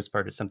for the most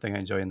part, it's something I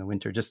enjoy in the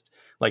winter. Just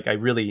like I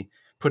really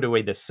put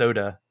away the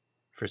soda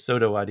for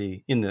soda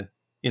wadi in the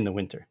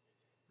winter.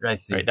 I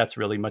see. Right. That's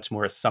really much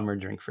more a summer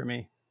drink for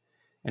me.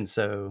 And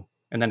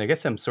then I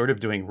guess I'm sort of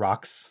doing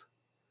rocks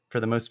for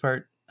the most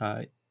part,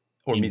 or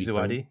In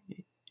mizuwadi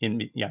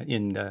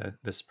in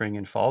the spring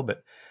and fall.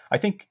 But I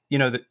think,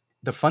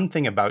 the fun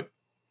thing about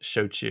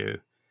shochu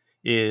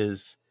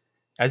is,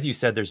 as you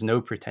said, there's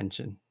no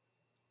pretension,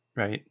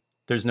 right?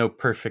 There's no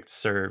perfect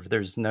serve.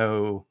 There's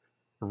no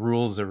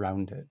rules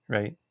around it,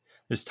 right?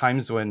 There's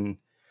times when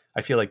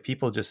I feel like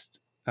people just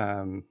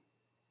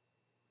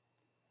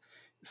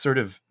sort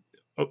of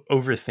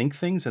overthink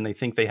things, and they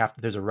think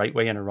there's a right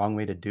way and a wrong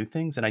way to do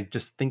things. And I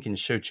just think in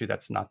shochu,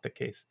 that's not the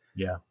case.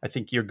 Yeah. I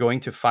think you're going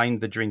to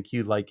find the drink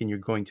you like, and you're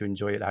going to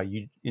enjoy it how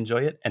you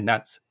enjoy it. And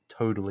that's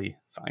totally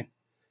fine.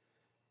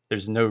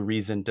 There's no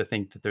reason to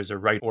think that there's a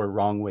right or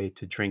wrong way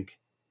to drink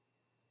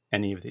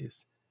any of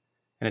these.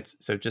 And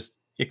so just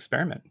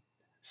experiment,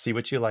 see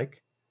what you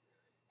like.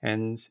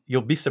 And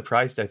you'll be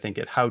surprised, I think,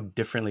 at how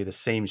differently the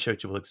same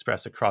shochu will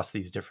express across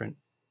these different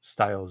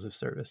styles of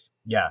service.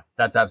 Yeah,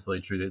 that's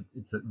absolutely true.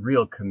 It's a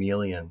real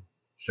chameleon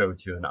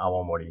shochu in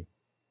Awamori.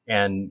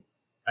 And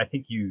I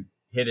think you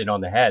hit it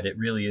on the head. It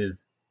really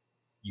is,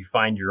 you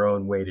find your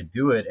own way to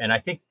do it. And I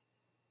think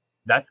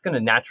that's going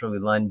to naturally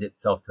lend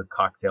itself to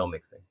cocktail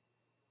mixing.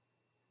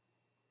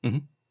 Mm-hmm.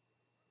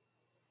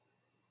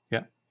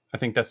 Yeah, I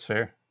think that's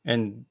fair.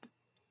 And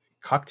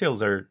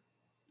cocktails are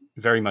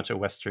very much a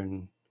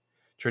Western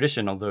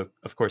tradition, although,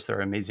 of course, there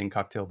are amazing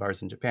cocktail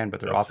bars in Japan,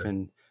 but they're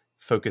often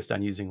focused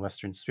on using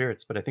Western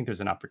spirits. But I think there's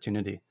an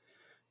opportunity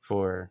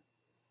for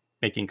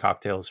making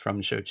cocktails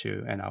from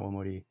shochu and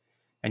awamori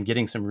and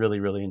getting some really,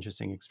 really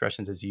interesting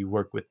expressions as you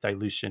work with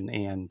dilution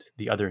and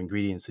the other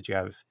ingredients that you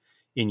have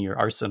in your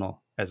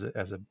arsenal as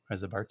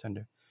a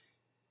bartender.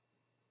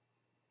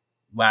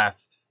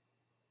 Last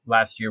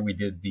year we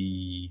did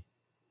the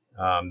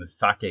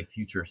Sake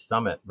Future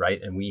Summit,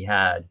 right? And we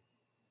had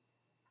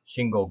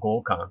Shingo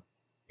Golkan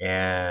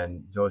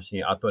and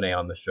Joshi Atone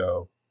on the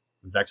show.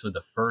 It was actually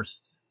the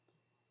first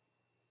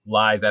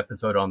live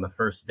episode on the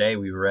first day.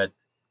 We were at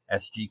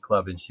SG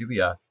Club in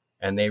Shibuya,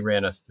 and they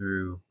ran us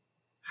through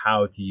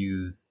how to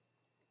use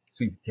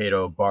sweet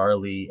potato,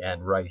 barley,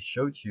 and rice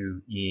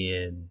shochu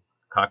in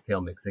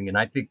cocktail mixing. And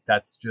I think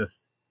that's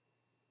just,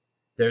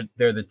 they're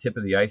the tip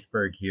of the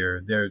iceberg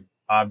here. They're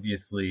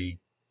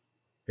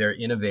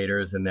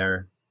innovators and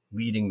they're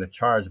leading the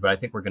charge, but I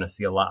think we're going to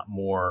see a lot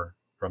more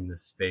from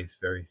this space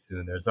very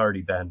soon. There's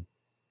already been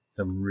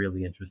some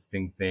really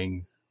interesting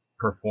things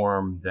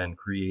performed and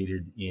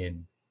created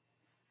in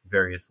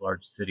various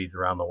large cities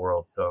around the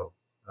world. So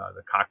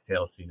the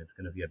cocktail scene is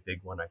going to be a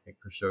big one, I think,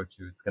 for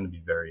shochu. It's going to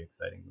be very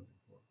exciting moving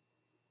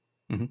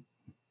forward.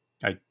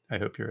 Mm-hmm. I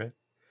hope you're right.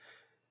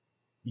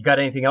 You got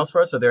anything else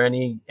for us? Are there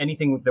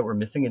anything that we're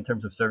missing in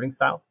terms of serving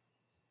styles?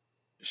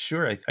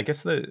 Sure. I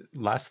guess the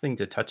last thing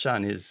to touch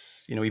on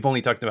is, we've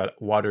only talked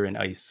about water and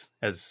ice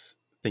as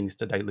things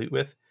to dilute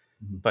with,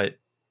 but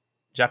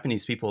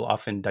Japanese people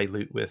often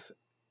dilute with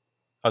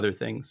other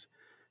things.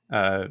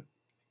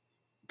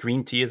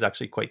 Green tea is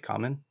actually quite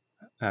common.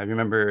 I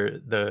remember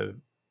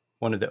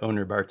one of the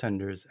owner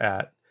bartenders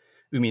at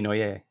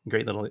Uminoye,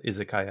 great little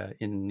izakaya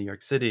in New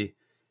York City.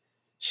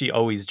 She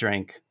always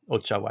drank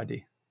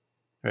ochawadi,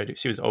 right?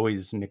 She was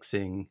always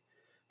mixing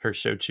her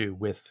shochu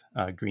with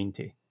green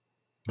tea.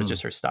 It was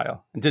just her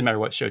style. It didn't matter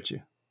what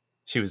shochu.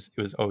 It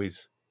was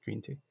always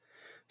green tea.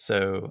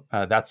 So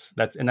that's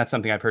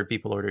something I've heard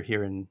people order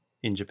here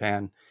in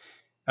Japan.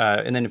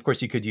 And then of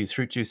course you could use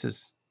fruit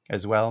juices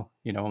as well.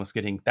 Almost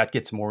that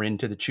gets more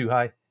into the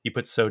chuhai. You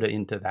put soda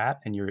into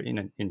that, and you're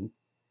in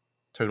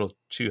total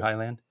chuhai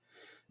land.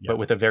 But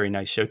with a very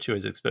nice shochu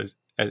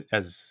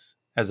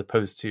as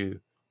opposed to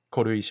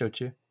korui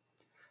shochu.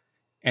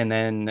 And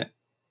then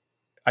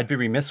I'd be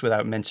remiss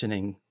without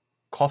mentioning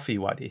coffee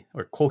wadi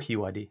or kohi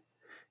wadi,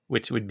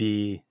 which would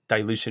be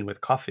dilution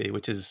with coffee,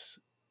 which has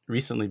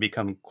recently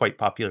become quite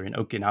popular in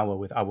Okinawa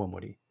with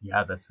awamori.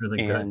 Yeah, that's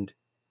really good. And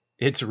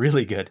it's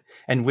really good.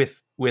 And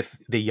with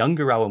the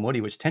younger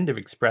awamori, which tend to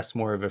express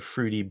more of a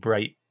fruity,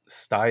 bright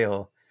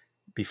style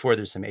before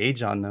there's some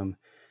age on them,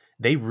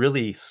 they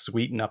really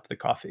sweeten up the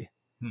coffee.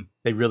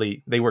 They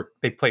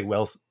play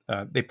well.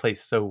 They play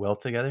so well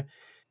together.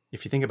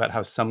 If you think about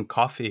how some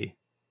coffee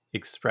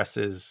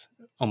expresses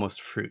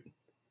almost fruit,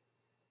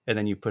 and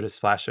then you put a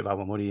splash of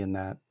awamori in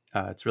that,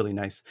 it's really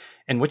nice.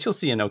 And what you'll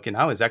see in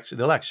Okinawa is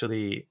they'll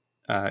actually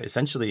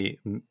essentially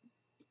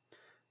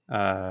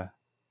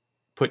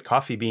put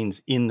coffee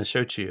beans in the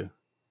shochu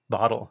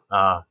bottle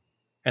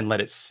and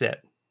let it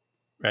sit,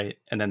 right?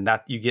 And then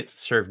you get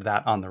served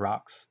that on the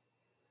rocks.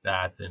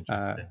 That's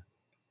interesting.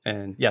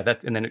 And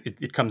then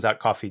it comes out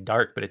coffee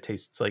dark, but it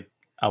tastes like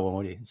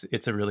awamori.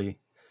 It's a really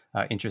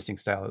interesting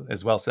style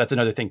as well. So that's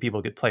another thing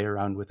people could play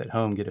around with at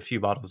home. Get a few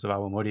bottles of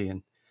awamori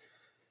and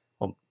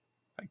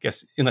I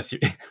guess unless you,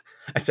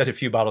 I said a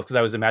few bottles because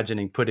I was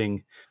imagining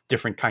putting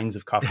different kinds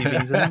of coffee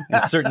beans in them,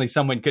 and certainly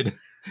someone could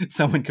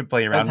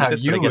play around That's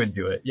with this. how but you I guess, would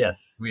do it.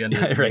 Yes, we Yeah,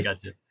 understand. right.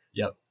 Got you.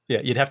 Yep. Yeah,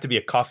 you'd have to be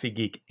a coffee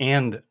geek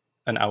and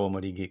an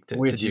awamori geek to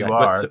Which do you that.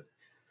 are.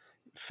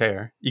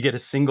 Fair. You get a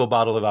single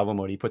bottle of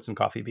awamori, put some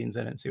coffee beans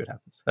in it, and see what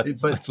happens. But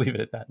Let's leave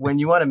it at that. When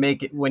you want to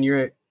make it, when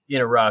you're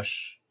in a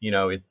rush,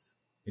 it's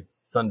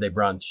Sunday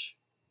brunch,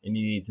 and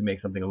you need to make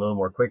something a little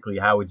more quickly.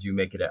 How would you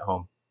make it at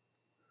home?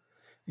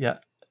 Yeah.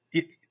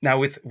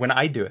 Now when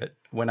I do it,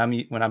 when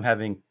I'm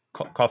having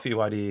coffee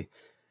wari,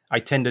 I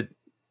tend to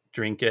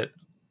drink it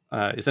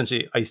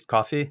essentially iced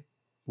coffee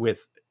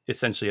with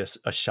essentially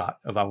a shot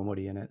of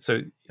awamori in it.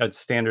 So a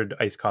standard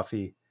iced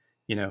coffee,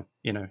 a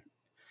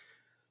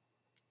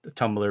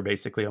tumbler,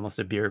 basically almost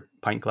a beer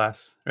pint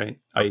glass, right?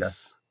 Okay.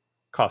 Ice,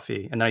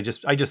 coffee, and then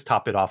I just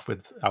top it off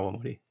with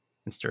awamori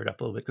and stir it up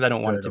a little bit because I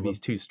don't want it to be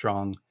too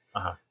strong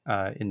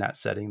in that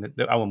setting. That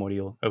the awamori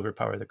will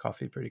overpower the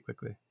coffee pretty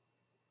quickly.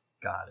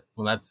 Got it.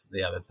 Well, that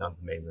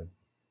sounds amazing.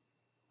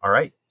 All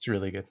right. It's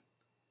really good.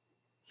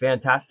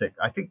 Fantastic.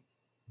 I think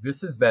this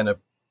has been a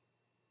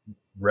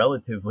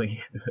relatively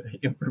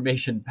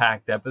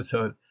information-packed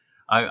episode.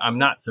 I'm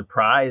not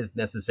surprised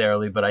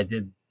necessarily, but I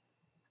did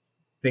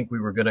think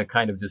we were going to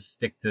kind of just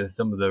stick to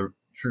some of the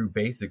true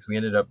basics. We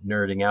ended up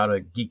geeking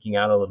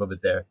out a little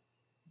bit there,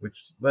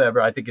 which,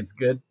 whatever, I think it's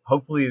good.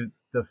 Hopefully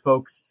the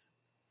folks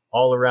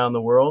all around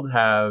the world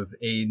have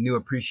a new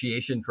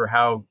appreciation for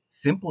how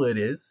simple it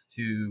is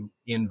to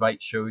invite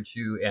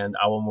shochu and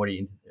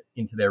awamori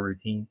into their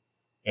routine,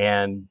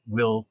 and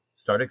will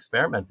start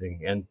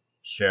experimenting and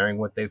sharing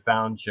what they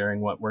found,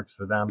 sharing what works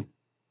for them.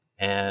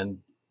 And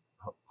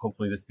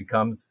hopefully this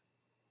becomes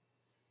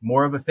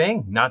more of a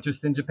thing, not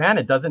just in Japan.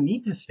 It doesn't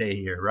need to stay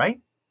here,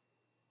 right?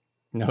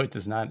 No, it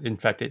does not. In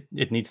fact,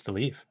 it needs to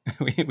leave.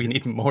 We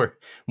need more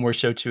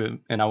shochu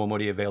and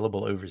awamori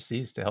available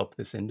overseas to help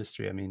this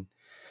industry. I mean,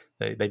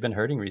 they've been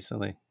hurting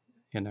recently,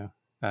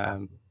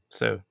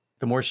 so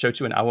the more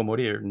shochu and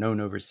awamori are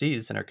known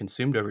overseas and are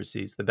consumed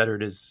overseas, the better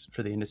it is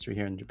for the industry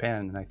here in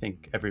Japan. And I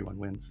think everyone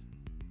wins.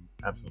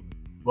 Absolutely.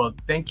 Well,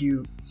 thank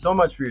you so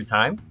much for your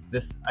time.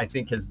 This, I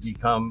think, has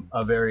become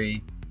a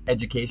very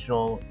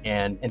educational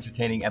and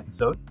entertaining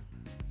episode,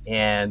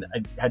 and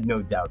I had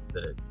no doubts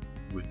that it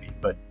would be.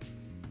 But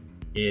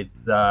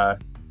it's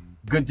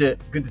good to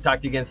talk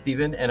to you again,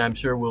 Stephen, and I'm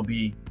sure we'll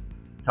be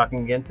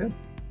talking again soon.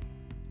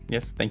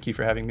 Yes, thank you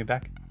for having me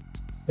back.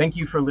 Thank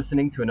you for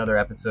listening to another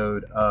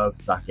episode of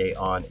Sake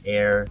on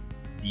Air,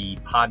 the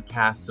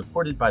podcast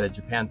supported by the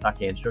Japan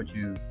Sake and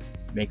Shochu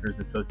Makers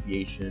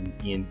Association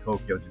in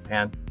Tokyo,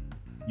 Japan.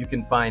 You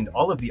can find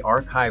all of the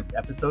archived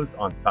episodes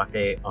on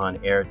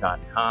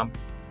sakeonair.com,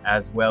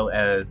 as well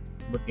as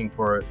looking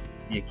for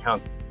the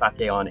accounts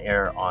Sake on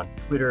Air on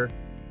Twitter,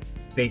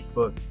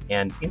 Facebook,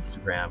 and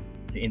Instagram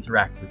to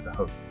interact with the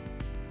hosts.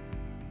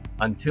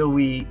 Until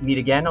we meet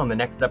again on the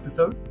next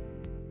episode,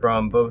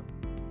 from both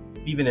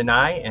Stephen and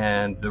I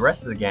and the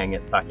rest of the gang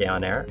at Sake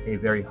on Air, a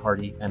very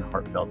hearty and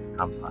heartfelt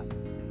kanpai.